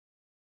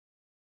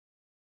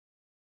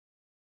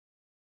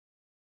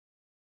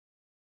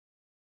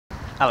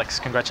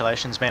Alex,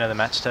 congratulations, man of the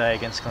match today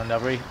against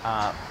Glendovery.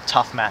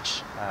 Tough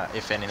match,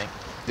 if anything.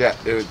 Yeah,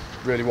 it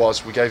really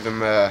was. We gave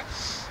them a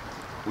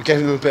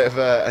bit of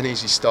an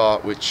easy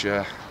start, which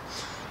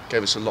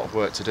gave us a lot of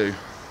work to do.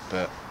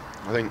 But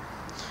I think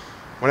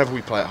whenever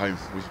we play at home,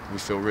 we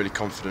feel really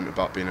confident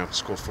about being able to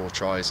score 4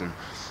 tries, and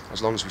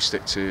as long as we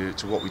stick to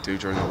what we do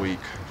during the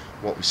week,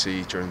 what we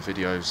see during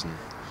videos, and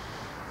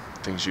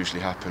things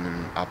usually happen,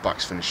 and our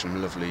backs finish some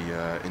lovely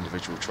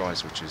individual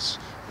tries, which is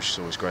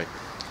always great.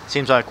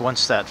 Seems like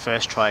once that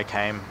first try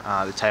came,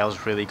 the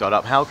tails really got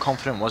up. How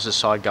confident was the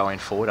side going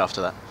forward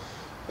after that?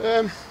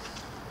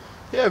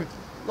 Yeah,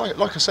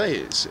 like I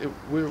say,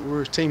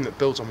 we're a team that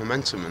builds on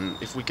momentum,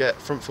 and if we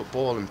get front foot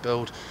ball and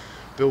build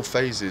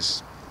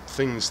phases,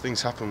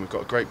 things happen. We've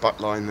got a great back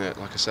line that,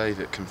 like I say,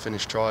 that can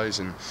finish tries,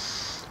 and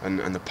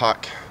the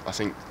pack, I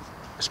think,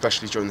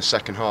 especially during the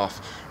second half,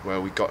 where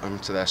we got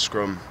onto their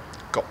scrum,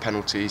 got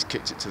penalties,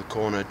 kicked it to the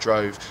corner,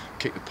 drove,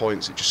 kicked the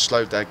points. It just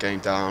slowed their game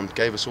down,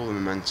 gave us all the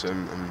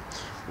momentum, and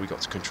we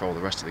got to control the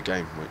rest of the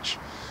game, which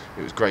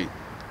it was great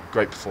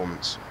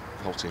performance,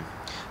 the whole team.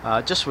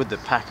 Just with the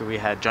pack, we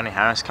had Johnny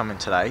Harris come in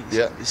today.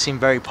 Yeah. He seemed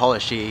very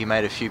polished. He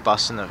made a few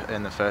busts in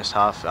the first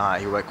half.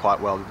 He worked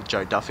quite well with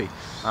Joe Duffy.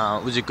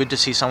 Was it good to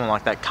see someone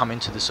like that come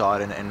into the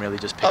side and really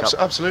just pick up?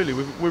 Absolutely.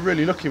 We're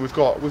really lucky. We've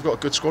got a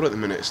good squad at the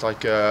minute. It's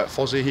like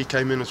Fozzie, he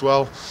came in as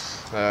well.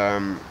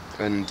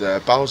 And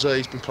Bowser,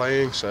 he's been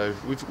playing, so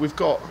we've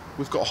got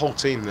a whole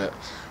team that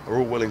are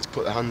all willing to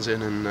put their hands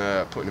in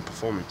and put in a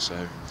performance.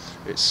 So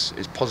it's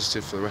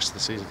positive for the rest of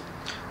the season.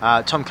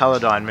 Tom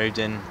Calladine moved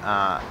in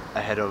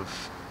ahead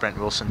of Brent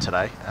Wilson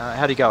today.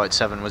 How did he go at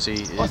 7? Was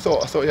he? I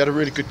thought he had a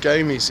really good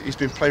game. He's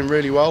been playing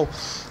really well.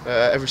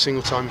 Every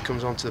single time he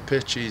comes onto the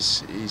pitch,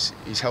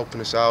 he's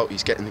helping us out.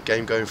 He's getting the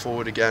game going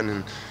forward again,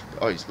 and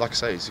like I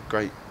say, he's a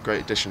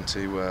great addition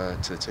to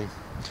the team.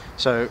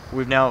 So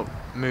we've now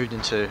moved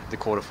into the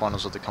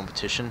quarterfinals of the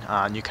competition.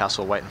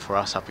 Newcastle waiting for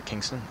us up at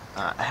Kingston.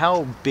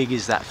 How big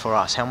is that for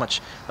us? How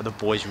much are the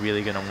boys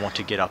really going to want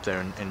to get up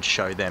there and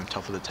show them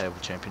top of the table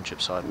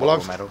championship side? Well,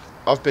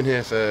 I've been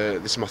here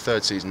this is my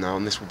 3rd season now,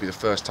 and this will be the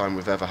first time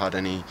we've ever had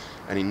any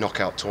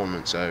knockout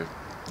tournament. So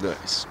look,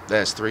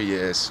 there's 3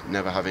 years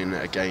never having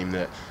a game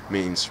that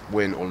means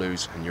win or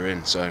lose and you're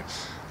in. So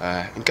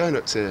and going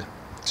up to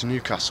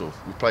Newcastle,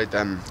 we played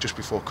them just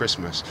before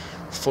Christmas,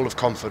 full of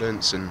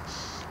confidence, and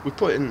we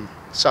put in,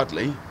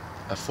 sadly,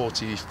 a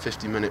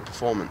 40-50 minute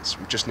performance.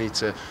 We just need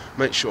to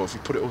make sure if we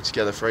put it all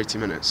together for 80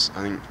 minutes,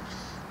 I think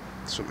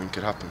something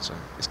could happen. So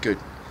it's good.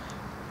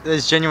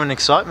 There's genuine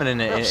excitement in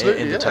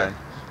the tone.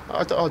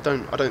 I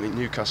don't think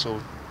Newcastle.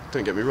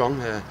 Don't get me wrong,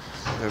 they're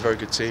a very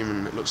good team,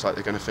 and it looks like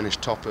they're going to finish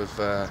top of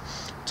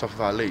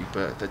our league,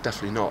 but they're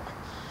definitely not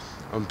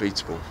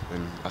unbeatable.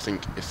 And I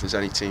think if there's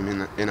any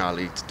team in our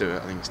league to do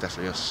it, I think it's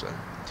definitely us. So.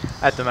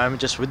 At the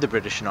moment, just with the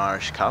British and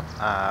Irish Cup,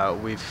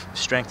 we've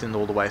strengthened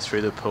all the way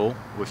through the pool.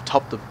 We've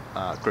topped the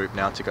group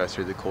now to go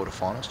through the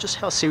quarterfinals. Just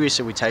how serious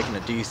are we taking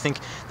it? Do you think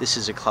this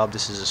is a club,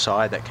 this is a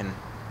side that can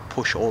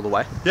push all the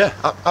way? Yeah,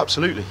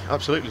 absolutely.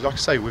 Like I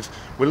say, we're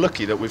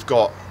lucky that we've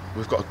got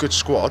a good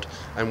squad,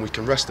 and we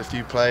can rest a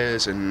few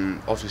players,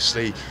 and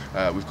obviously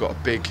we've got a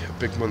big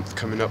month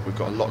coming up. We've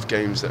got a lot of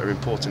games that are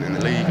important in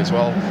the league as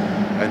well,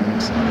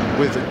 and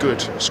with a good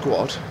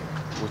squad,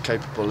 we're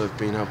capable of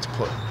being able to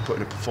put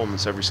in a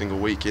performance every single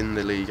week in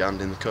the league and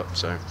in the cup.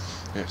 So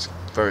yeah, it's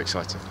very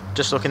exciting.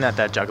 Just looking at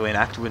that juggling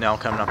act, we're now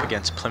coming up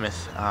against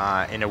Plymouth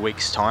in a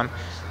week's time.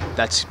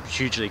 That's a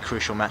hugely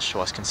crucial match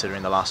to us,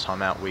 considering the last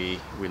time out we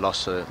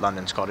lost to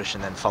London Scottish,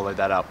 and then followed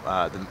that up,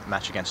 the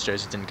match against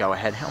Jersey didn't go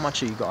ahead. How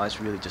much are you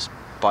guys really just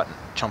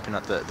chomping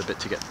at the bit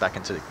to get back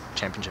into the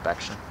championship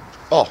action?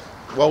 Oh,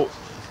 well,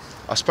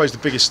 I suppose the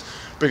biggest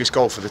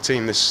goal for the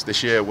team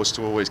this year was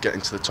to always get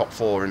into the top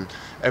 4, and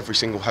every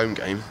single home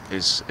game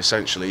is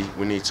essentially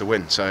we need to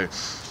win. So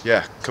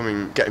yeah,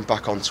 getting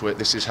back onto it,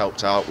 this has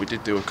helped out. We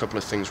did do a couple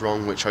of things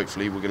wrong, which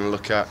hopefully we're going to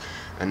look at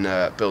and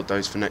build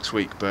those for next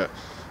week. But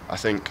I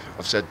think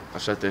I've said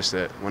this,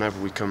 that whenever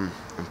we come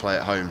and play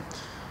at home,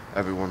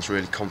 everyone's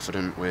really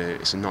confident.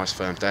 It's a nice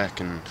firm deck,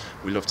 and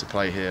we love to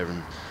play here.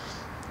 And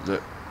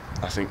look,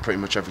 I think pretty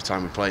much every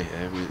time we play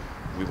here,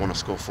 we want to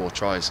score 4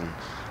 tries, and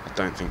I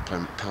don't think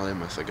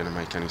Plymouth are going to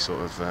make any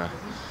sort of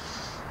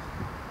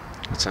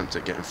attempt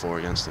at getting 4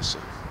 against us. So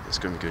it's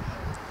going to be good.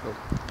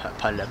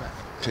 Plymouth.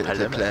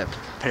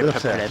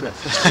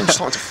 I'm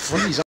starting to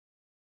freeze.